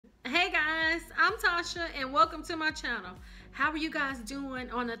I'm Tasha and welcome to my channel. How are you guys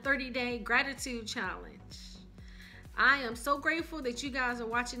doing on the 30-day gratitude challenge? I am so grateful that you guys are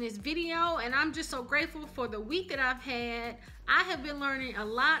watching this video, and I'm just so grateful for the week that I've had. I have been learning a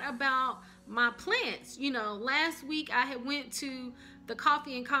lot about my plants. You know, last week I had went to the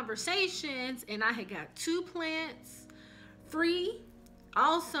Coffee and Conversations and I had got 2 plants free.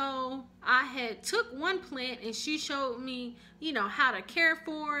 Also, I had took one plant and she showed me, you know, how to care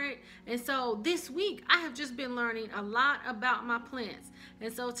for it. And so this week I have just been learning a lot about my plants.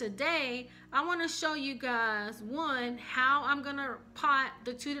 And so today I want to show you guys, one, how I'm going to pot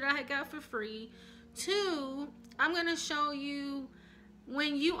the 2 that I had got for free. 2, I'm going to show you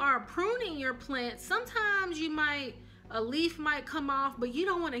when you are pruning your plants, sometimes a leaf might come off, but you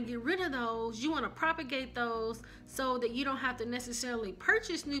don't want to get rid of those. You want to propagate those so that you don't have to necessarily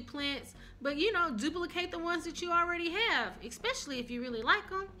purchase new plants, but you know, duplicate the ones that you already have, especially if you really like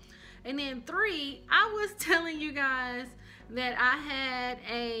them. And then 3, I was telling you guys that I had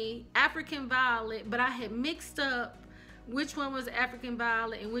a African violet, but I had mixed up which one was African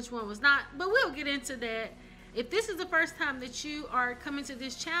violet and which one was not, but we'll get into that. If this is the first time that you are coming to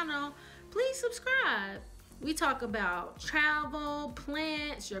this channel, please subscribe. We talk about travel,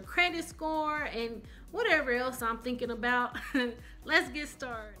 plants, your credit score, and whatever else I'm thinking about. Let's get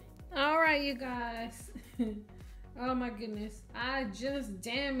started. All right, you guys. Oh my goodness. I just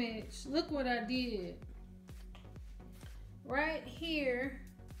damaged. Look what I did. Right here.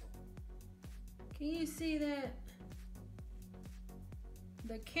 Can you see that?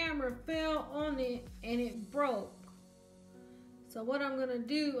 The camera fell on it and it broke. So what I'm gonna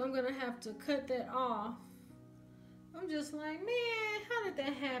do, I'm gonna have to cut that off. I'm just like, man, how did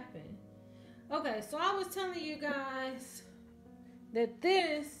that happen? Okay, so I was telling you guys that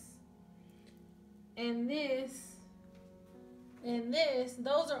this and this and this,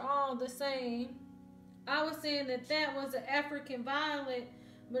 those are all the same. I was saying that that was an African violet,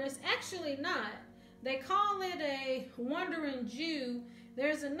 but it's actually not. They call it a wandering Jew.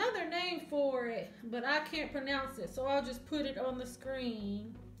 There's another name for it, but I can't pronounce it, so I'll just put it on the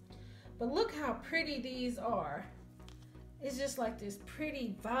screen. But look how pretty these are. It's just like this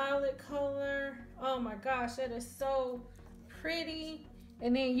pretty violet color. Oh my gosh, that is so pretty.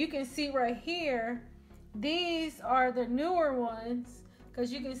 And then you can see right here, these are the newer ones,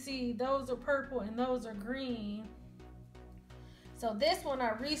 because you can see those are purple and those are green. So this one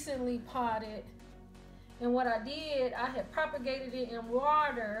I recently potted. And what I did, I had propagated it in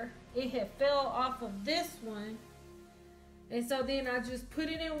water. It had fell off of this one. And so then I just put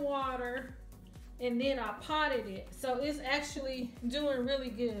it in water and then I potted it. So it's actually doing really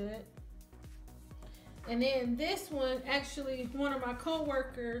good. And then this one, actually one of my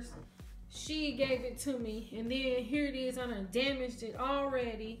co-workers, she gave it to me. And then here it is, I done damaged it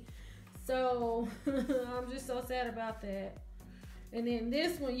already. So I'm just so sad about that. And then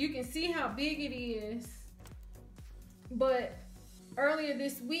this one, you can see how big it is. But earlier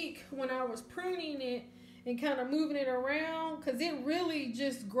this week when I was pruning it and kind of moving it around, because it really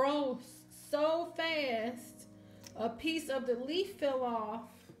just grows so fast, a piece of the leaf fell off.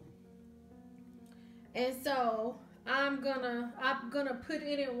 And so I'm gonna put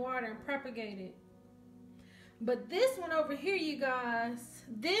it in water and propagate it. But this one over here, you guys,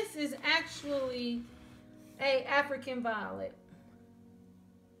 this is actually a African violet.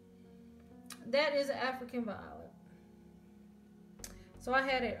 That is an African violet. So I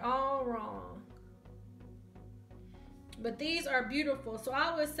had it all wrong. But these are beautiful. So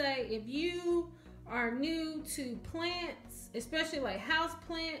I would say if you are new to plants, especially like house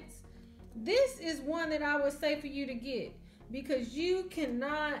plants, this is one that I would say for you to get, because you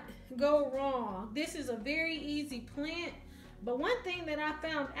cannot go wrong. This is a very easy plant. But one thing that I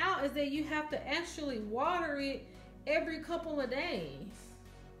found out is that you have to actually water it every couple of days.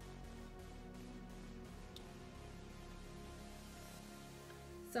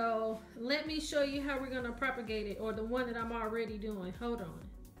 So let me show you how we're gonna propagate it, or the one that I'm already doing. Hold on.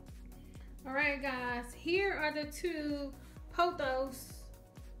 All right, guys, here are the 2 pothos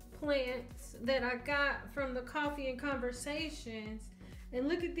plants that I got from the Coffee and Conversations. And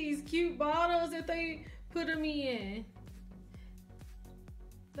look at these cute bottles that they put them in.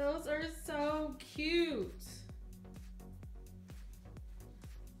 Those are so cute.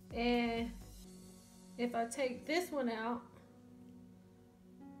 And if I take this one out,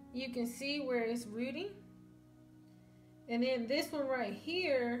 you can see where it's rooting. And then this one right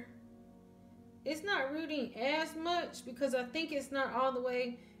here, it's not rooting as much because I think it's not all the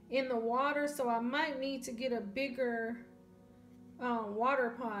way in the water, so I might need to get a bigger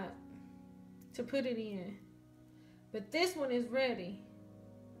water pot to put it in. But this one is ready.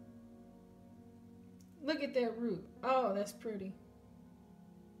 Look at that root. Oh, that's pretty.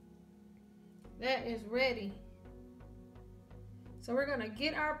 That is ready. So we're gonna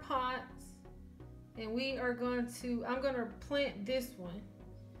get our pots, and we are going to, I'm gonna plant this one,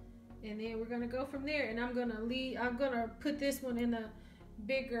 and then we're gonna go from there. And I'm gonna put this one in a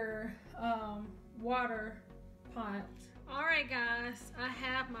bigger water pot. All right, guys, I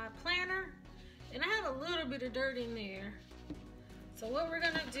have my planter, and I have a little bit of dirt in there. So what we're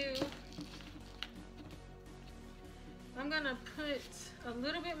gonna do, I'm gonna put a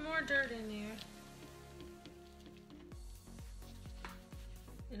little bit more dirt in there.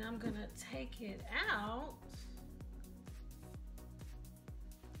 And I'm gonna take it out.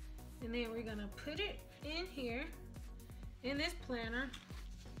 And then we're gonna put it in here, in this planter.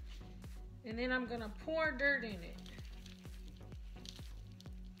 And then I'm gonna pour dirt in it.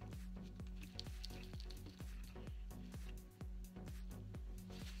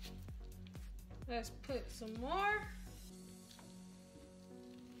 Let's put some more.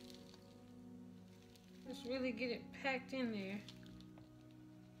 Let's really get it packed in there.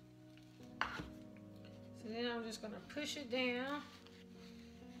 So then I'm just gonna push it down.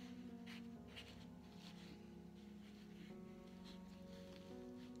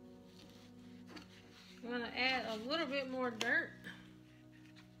 I'm gonna add a little bit more dirt.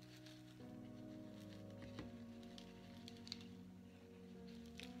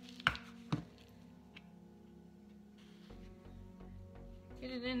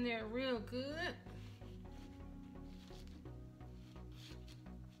 Get it in there real good.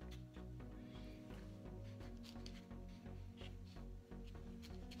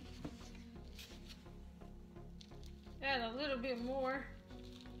 Add a little bit more.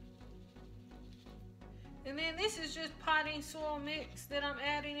 And then this is just potting soil mix that I'm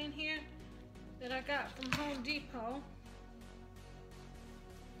adding in here that I got from Home Depot.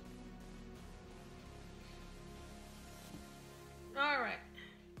 All right.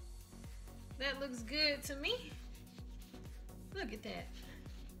 That looks good to me. Look at that.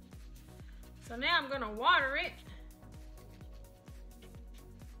 So now I'm gonna water it.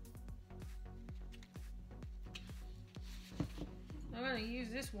 I'm gonna use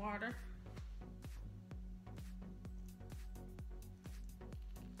this water.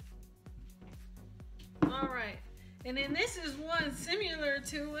 All right, and then this is one similar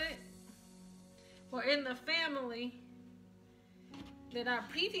to it, or in the family that I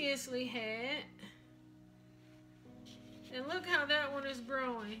previously had. And look how that one is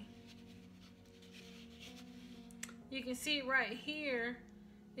growing. You can see right here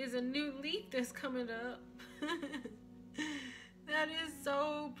is a new leaf that's coming up. That is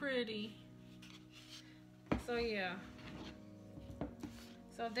so pretty. So yeah.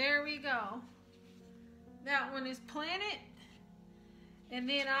 So there we go. That one is planted. And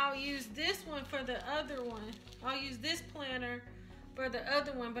then I'll use this one for the other one. I'll use this planter for the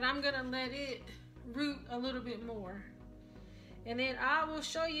other one, but I'm gonna let it root a little bit more. And then I will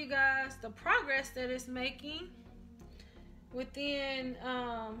show you guys the progress that it's making within,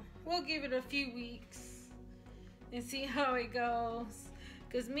 we'll give it a few weeks and see how it goes.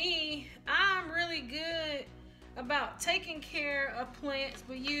 Cause me, I'm really good about taking care of plants,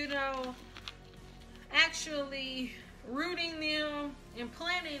 but you know, actually rooting them and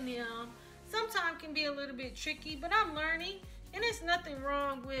planting them sometimes can be a little bit tricky, but I'm learning, and there's nothing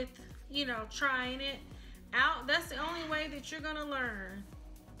wrong with, you know, trying it out. That's the only way that you're gonna learn.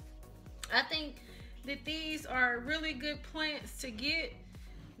 I think that these are really good plants to get.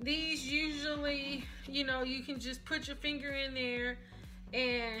 These usually, you know, you can just put your finger in there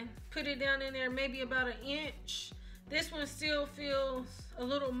and put it down in there maybe about an inch. This one still feels a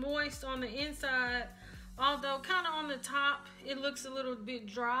little moist on the inside, although kind of on the top it looks a little bit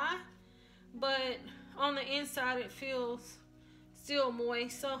dry, but on the inside it feels still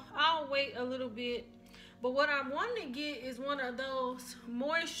moist. So I'll wait a little bit. But what I'm wanting to get is one of those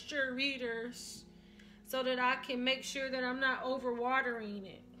moisture readers so that I can make sure that I'm not overwatering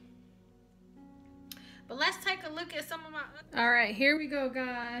it. But let's take a look at some of my... All right, here we go,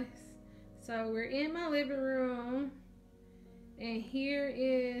 guys. So we're in my living room, and here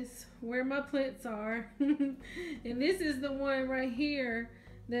is where my plants are. And this is the one right here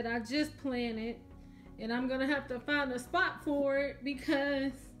that I just planted, and I'm gonna have to find a spot for it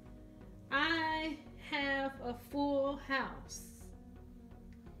because I have a full house.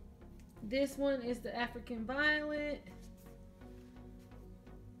 This one is the African violet.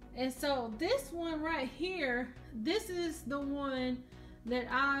 And so this one right here, this is the one that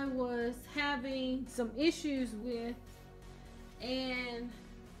I was having some issues with. And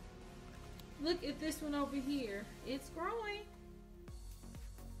look at this one over here. It's growing.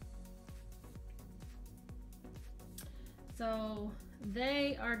 So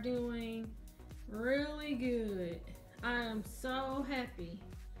they are doing really good. I am so happy.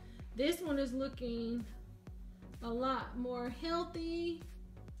 This one is looking a lot more healthy.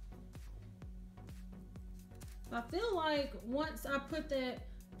 I feel like once I put that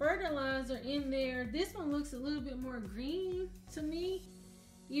fertilizer in there, this one looks a little bit more green to me,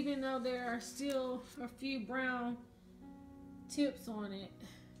 even though there are still a few brown tips on it.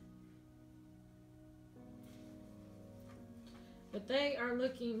 But they are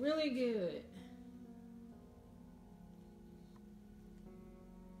looking really good.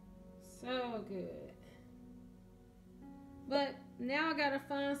 So good. But now I gotta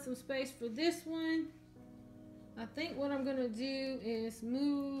find some space for this one. I think what I'm gonna do is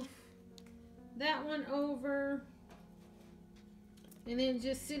move that one over and then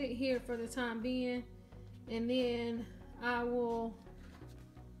just sit it here for the time being. And then I will,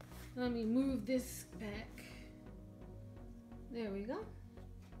 let me move this back. There we go.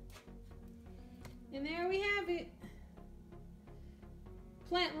 And there we have it.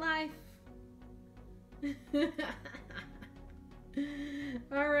 Plant life.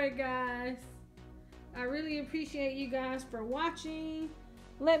 Alright guys, I really appreciate you guys for watching.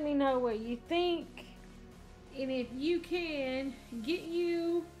 Let me know what you think, and if you can get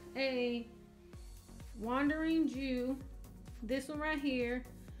you a wandering Jew, this one right here,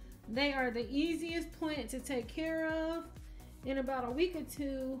 they are the easiest plant to take care of. In about a week or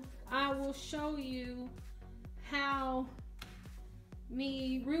two, I will show you how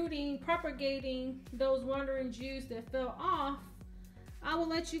me rooting, propagating those wandering Jews that fell off. I will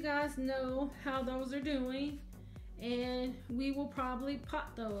let you guys know how those are doing, and we will probably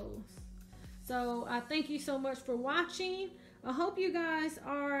pot those. So I thank you so much for watching. I hope you guys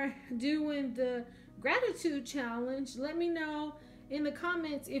are doing the gratitude challenge. Let me know in the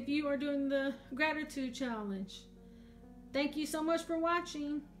comments if you are doing the gratitude challenge. Thank you so much for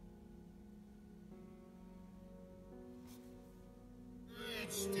watching.